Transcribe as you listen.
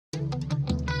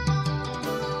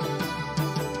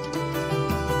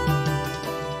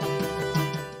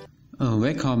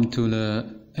Welcome to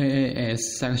the AAS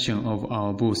section of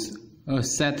our booth, a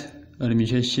set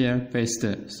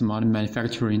administration-based smart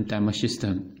manufacturing demo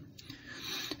system,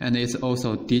 and it's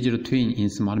also digital twin in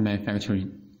smart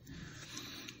manufacturing.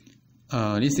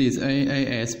 This is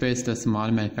AAS-based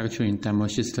smart manufacturing demo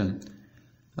system.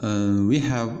 We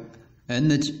have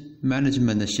energy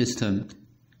management system,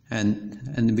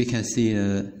 and we can see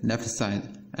the left side,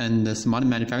 and the smart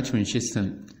manufacturing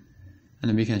system,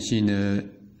 and we can see the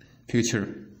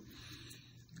picture.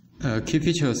 Key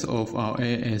features of our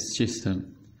AAS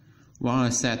system. One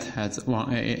asset has one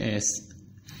AAS,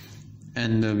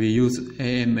 and we use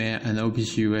AML and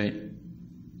OPCUA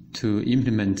to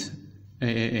implement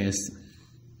AAS.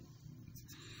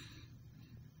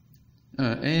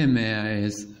 AML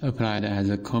is applied as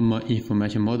a common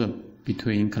information model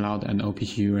between cloud and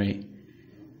OPCUA.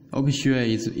 OPCUA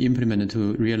is implemented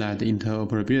to realize the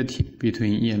interoperability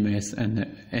between EMS and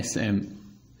SM.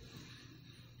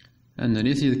 And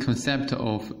this is the concept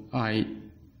of I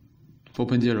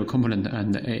 4.0 component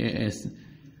and AAS.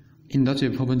 Industry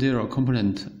 4.0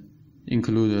 component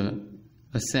include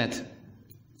a set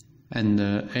and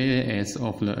the AAS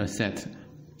of the asset.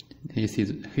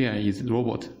 Here is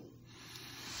robot.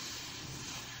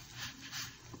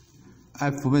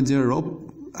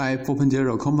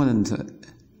 I4.0 component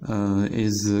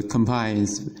is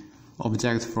combines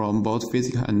objects from both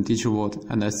physical and digital world,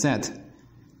 and asset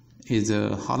is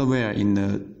a hardware in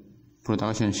the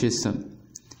production system.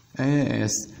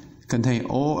 AAS contains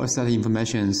all asset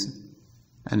informations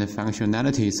and the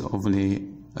functionalities of the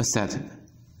asset.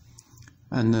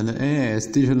 And the AAS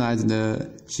digitalizes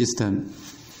the system.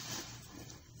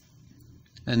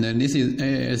 And this is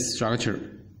AAS structure.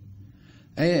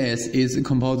 AAS is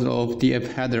composed of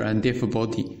DF header and DF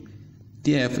body.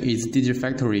 DF is digital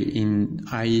factory in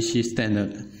IEC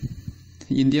standard.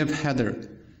 In DF header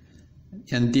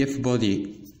and DF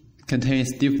body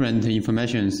contains different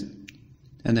informations.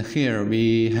 And here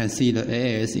we can see the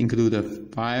AAS include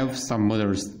 5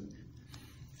 submodels.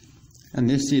 And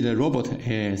this is the robot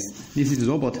AAS. This is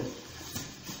robot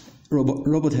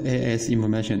AAS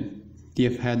information.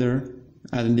 DF header,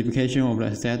 identification of the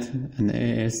asset and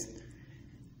AAS.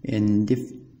 In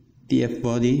DF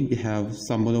body, we have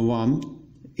submodel 1,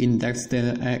 index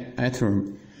data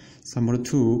item, submodel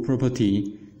 2,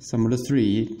 property, submodel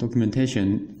 3,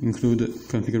 documentation, include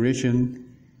configuration,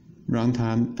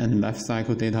 runtime, and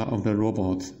lifecycle data of the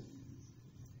robot.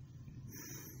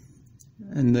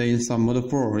 And in submodel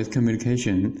 4 is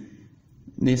communication.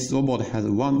 This robot has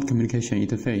one communication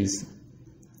interface.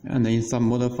 And in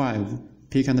submodel 5,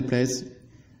 pick and place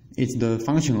is the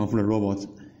function of the robot.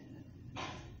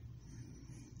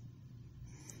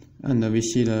 And we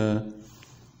see the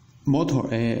motor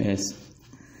AAS.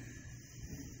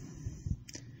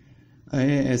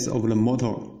 AAS of the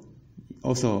motor,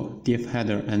 also DF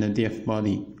header and DF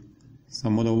body.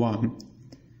 Submodel 1,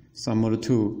 submodel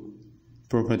 2,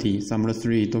 property, submodel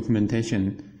 3,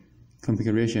 documentation,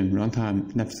 configuration, runtime,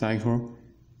 lifecycle,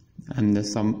 and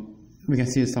we can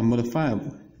see submodel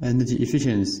 5, energy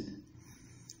efficiency,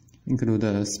 include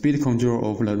the speed control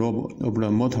of the robot, of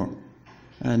the motor,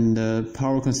 and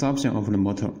power consumption of the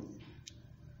motor.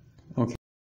 Okay.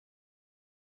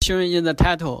 In the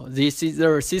title, this is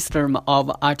the system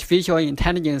of artificial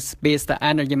intelligence-based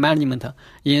energy management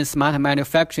in smart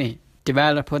manufacturing,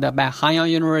 developed by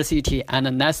Hanyang University and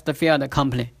Nestfield Co.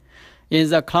 In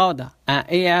the cloud, an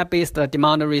AI-based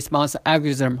demand response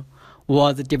algorithm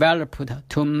was developed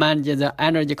to manage the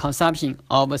energy consumption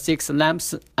of 6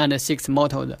 lamps and 6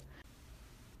 motors.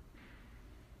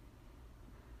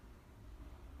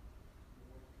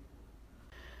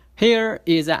 Here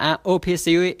is an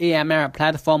OPCUA AML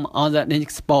platform on the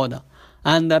Linux board,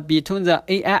 and between the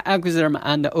AI algorithm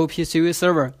and the OPCUA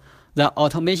server, the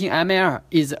automation ML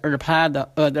is applied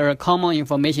as a common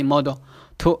information model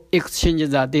to exchange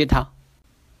the data.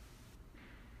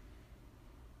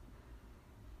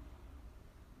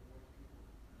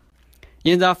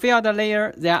 In the field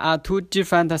layer, there are 2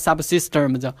 different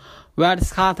subsystems, wild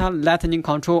scatter lightning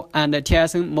control and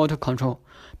TSN motor control.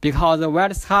 Because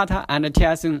wild scatter and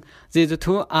TSN, these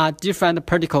 2 are different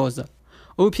protocols.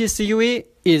 OPCUA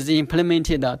is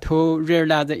implemented to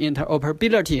realize the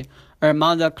interoperability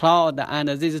among the cloud and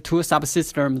these 2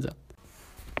 subsystems.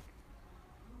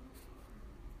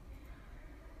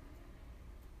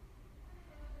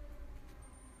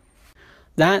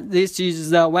 Then this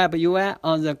is the web UI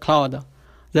on the cloud.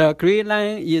 The gray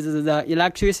line is the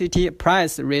electricity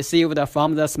price received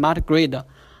from the smart grid,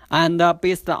 and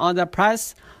based on the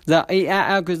price, the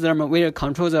AI algorithm will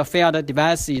control the field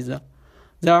devices.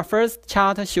 The first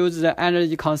chart shows the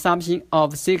energy consumption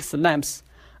of 6 lamps,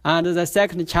 And the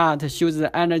second chart shows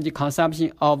the energy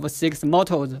consumption of 6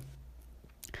 motors.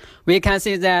 We can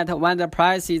see that when the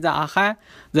prices are high,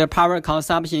 the power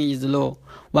consumption is low.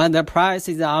 When the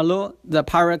prices are low, the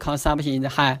power consumption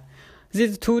is high.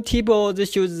 These two tables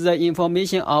show the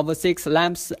information of 6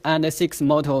 lamps and 6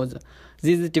 motors.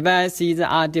 These devices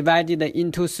are divided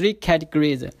into 3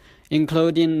 categories,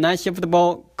 including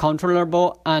non-shiftable,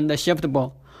 controllable, and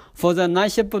shiftable. For the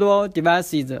non-shiftable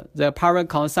devices, the power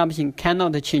consumption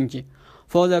cannot change.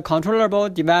 For the controllable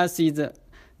devices,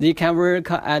 they can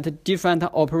work at different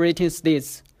operating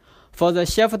states. For the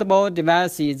shiftable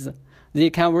devices, they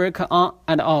can work on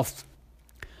and off.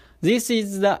 This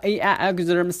is the AI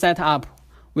algorithm setup.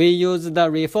 We use the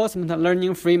reinforcement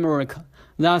learning framework.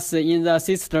 Thus, in the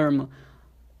system,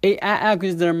 AI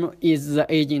algorithm is the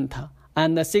agent,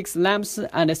 and the 6 lamps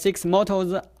and 6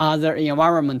 motors are the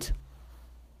environment.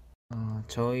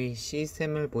 저희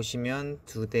시스템을 보시면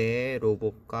 2대의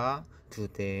로봇과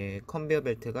 2대의 컨베이어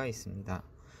벨트가 있습니다.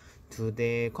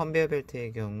 2대의 컨베이어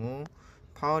벨트의 경우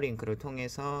파워링크를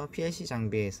통해서 PLC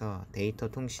장비에서 데이터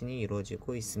통신이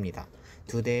이루어지고 있습니다.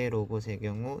 2대의 로봇의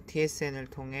경우 TSN을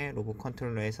통해 로봇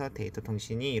컨트롤러에서 데이터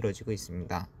통신이 이루어지고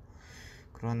있습니다.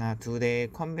 그러나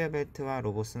 2대의 컨베이어 벨트와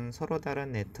로봇은 서로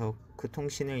다른 네트워크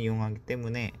통신을 이용하기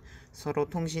때문에 서로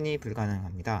통신이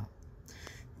불가능합니다.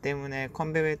 때문에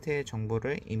컨베이어 벨트의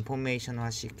정보를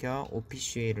인포메이션화 시켜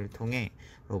OPCUA를 통해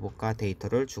로봇과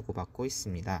데이터를 주고받고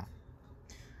있습니다.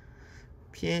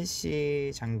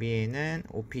 PLC 장비에는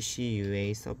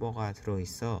OPCUA 서버가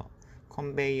들어있어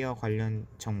컨베이어 관련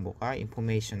정보가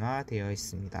인포메이션화 되어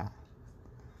있습니다.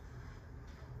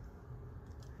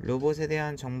 로봇에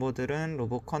대한 정보들은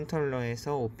로봇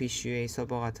컨트롤러에서 OPCUA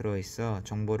서버가 들어있어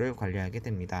정보를 관리하게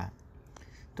됩니다.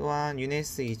 또한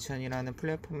유네스 2000이라는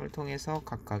플랫폼을 통해서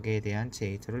각각에 대한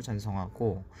데이터를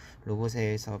전송하고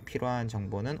로봇에서 필요한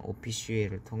정보는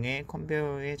OPCUA를 통해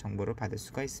컨베이어의 정보를 받을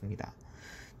수가 있습니다.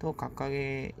 또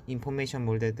각각의 인포메이션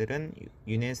모델들은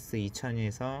유네스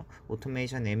 2000에서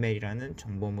오토메이션 ML이라는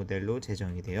정보 모델로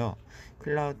제정이 되어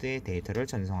클라우드에 데이터를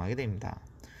전송하게 됩니다.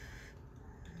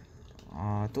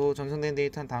 또 전송된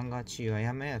데이터는 다음과 같이 UI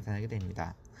화면에 나타나게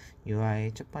됩니다.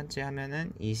 UI 첫 번째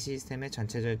화면은 이 시스템의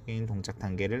전체적인 동작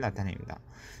단계를 나타냅니다.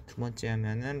 두 번째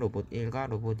화면은 로봇 1과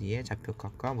로봇 2의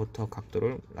좌표각과 모터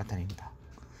각도를 나타냅니다.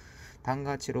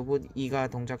 다음과 같이 로봇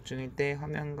 2가 동작 중일 때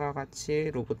화면과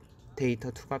같이 로봇 데이터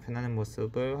 2가 변하는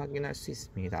모습을 확인할 수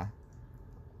있습니다.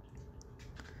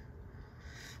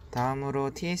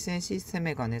 다음으로 TSN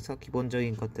시스템에 관해서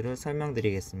기본적인 것들을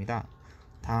설명드리겠습니다.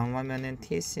 다음 화면은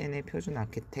TSN의 표준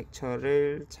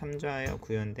아키텍처를 참조하여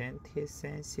구현된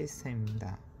TSN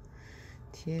시스템입니다.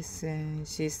 TSN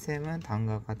시스템은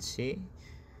다음과 같이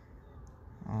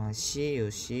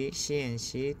CUC,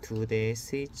 CNC 2대의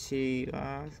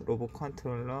스위치와 로봇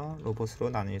컨트롤러, 로봇으로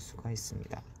나눌 수가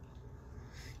있습니다.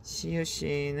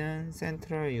 CUC는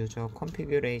센트럴 유저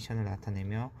컨피규레이션을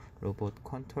나타내며 로봇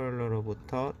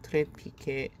컨트롤러로부터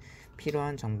트래픽에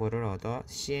필요한 정보를 얻어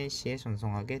CNC에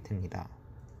전송하게 됩니다.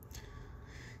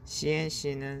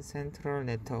 CNC는 센트럴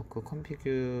네트워크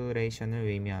컨피규레이션을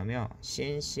의미하며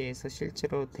CNC에서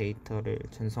실제로 데이터를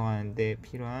전송하는 데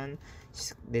필요한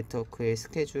네트워크의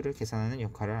스케줄을 계산하는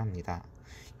역할을 합니다.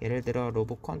 예를 들어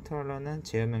로봇 컨트롤러는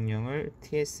제어 명령을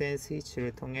TSN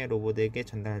스위치를 통해 로봇에게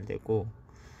전달되고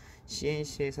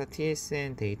CNC에서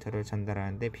TSN 데이터를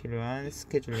전달하는 데 필요한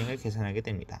스케줄링을 계산하게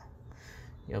됩니다.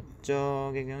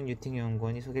 옆쪽의 경우 유팅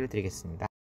연구원이 소개를 드리겠습니다.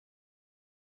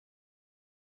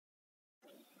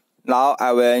 Now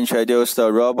I will introduce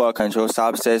the robot control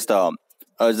subsystem.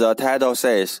 As the title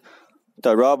says,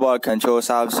 the robot control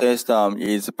subsystem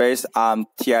is based on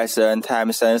TSN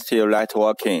time-sensitive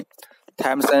networking.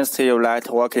 Time-sensitive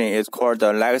networking is called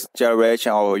the next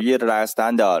generation of Ethernet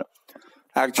standard.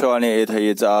 Actually, it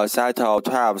is a set of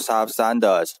 12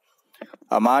 substandards.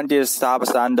 Among these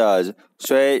substandards,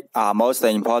 3 are most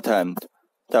important.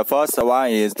 The first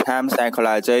one is time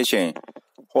synchronization.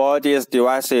 All these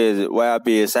devices will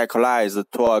be synchronized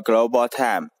to a global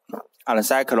time. And the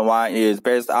second one is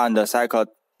based on the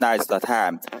synchronized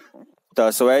time.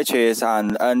 The switches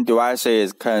and end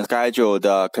devices can schedule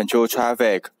the control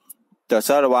traffic. The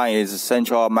third one is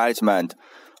central management.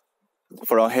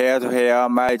 From here to here,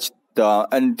 manage the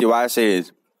end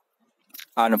devices.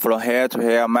 And from here to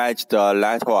here, manage the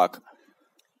network.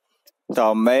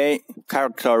 The main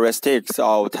characteristics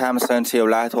of time-sensitive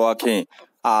networking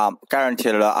are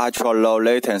guaranteed ultra-low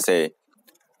latency,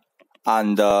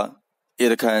 and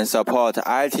it can support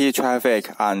IT traffic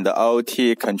and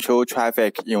OT control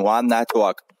traffic in one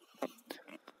network.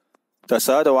 The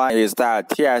third one is that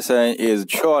TSN is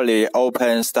truly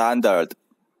open standard.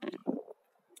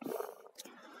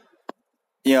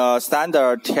 In a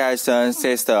standard TSN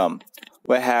system,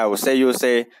 we have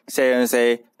CUC,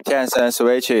 CNC, TSN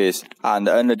switches, and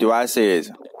end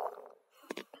devices.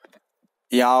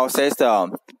 In our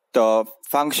system, the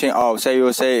function of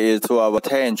CUC is to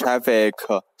obtain traffic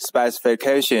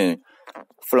specification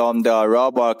from the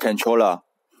robot controller,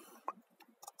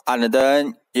 and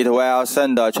then it will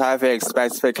send the traffic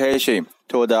specification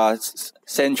to the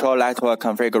central network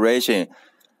configuration.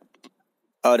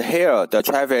 And here, the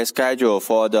traffic schedule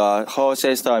for the whole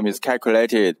system is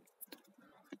calculated.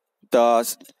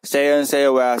 The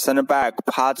CNC will send back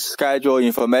part schedule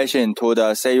information to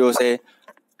the CUC.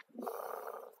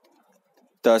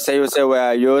 The CUC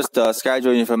will use the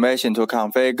schedule information to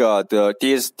configure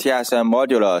these TSN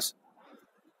modulars.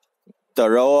 The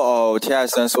role of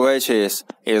TSN switches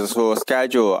is to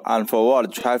schedule and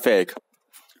forward traffic.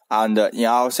 And in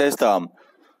our system,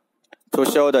 to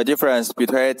show the difference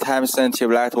between time-sensitive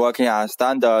networking and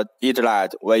standard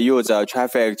Ethernet, we use a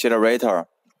traffic generator.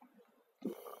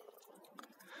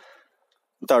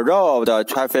 The role of the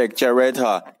traffic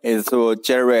generator is to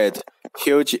generate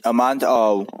huge amount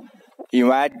of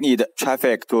invalid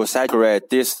traffic to saturate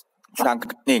this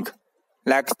trunk link.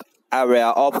 Next, I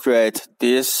will operate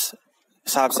this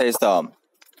subsystem.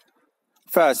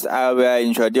 First, I will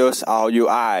introduce our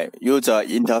UI, user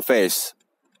interface.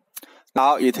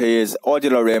 Now it is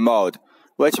ordinary mode,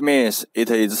 which means it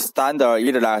is standard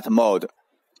Ethernet mode.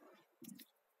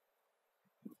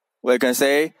 We can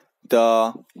see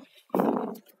the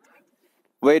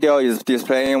video is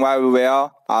displaying very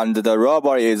well and the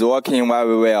robot is working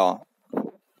very well.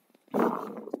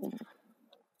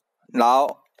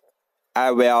 Now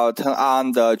I will turn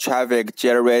on the traffic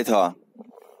generator.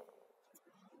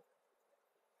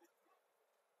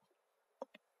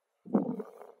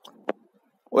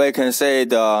 We can see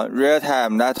the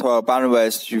real-time network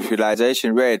bandwidth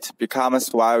utilization rate becomes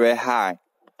very high.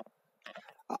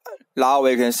 Now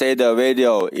we can see the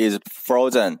video is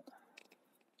frozen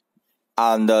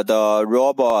and the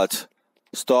robot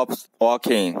stops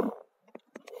working.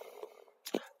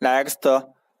 Next,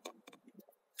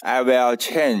 I will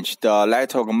change the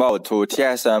network mode to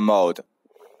TSN mode.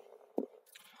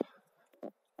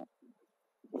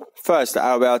 First,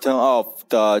 I will turn off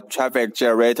the traffic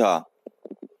generator.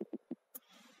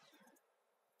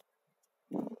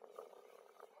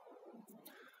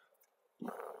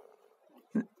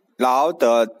 Now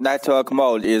the network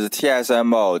mode is TSN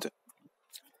mode.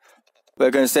 We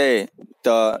can see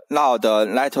now the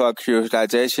network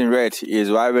utilization rate is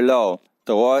very low.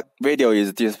 The video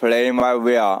is displaying very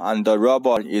well and the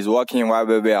robot is working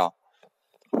very well.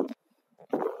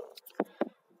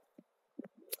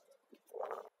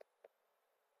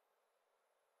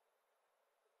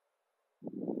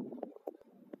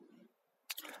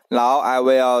 Now I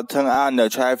will turn on the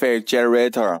traffic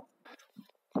generator.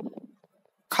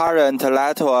 Current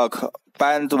network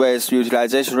bandwidth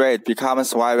utilization rate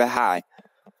becomes very high.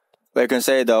 We can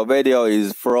see the video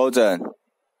is frozen.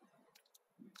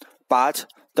 But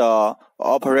the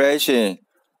operation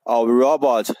of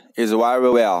robot is very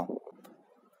well.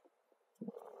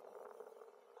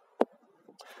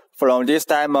 From this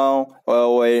demo,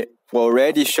 we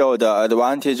already showed the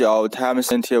advantage of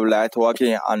time-sensitive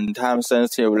networking, and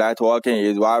time-sensitive networking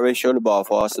is very suitable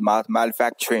for smart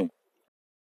manufacturing.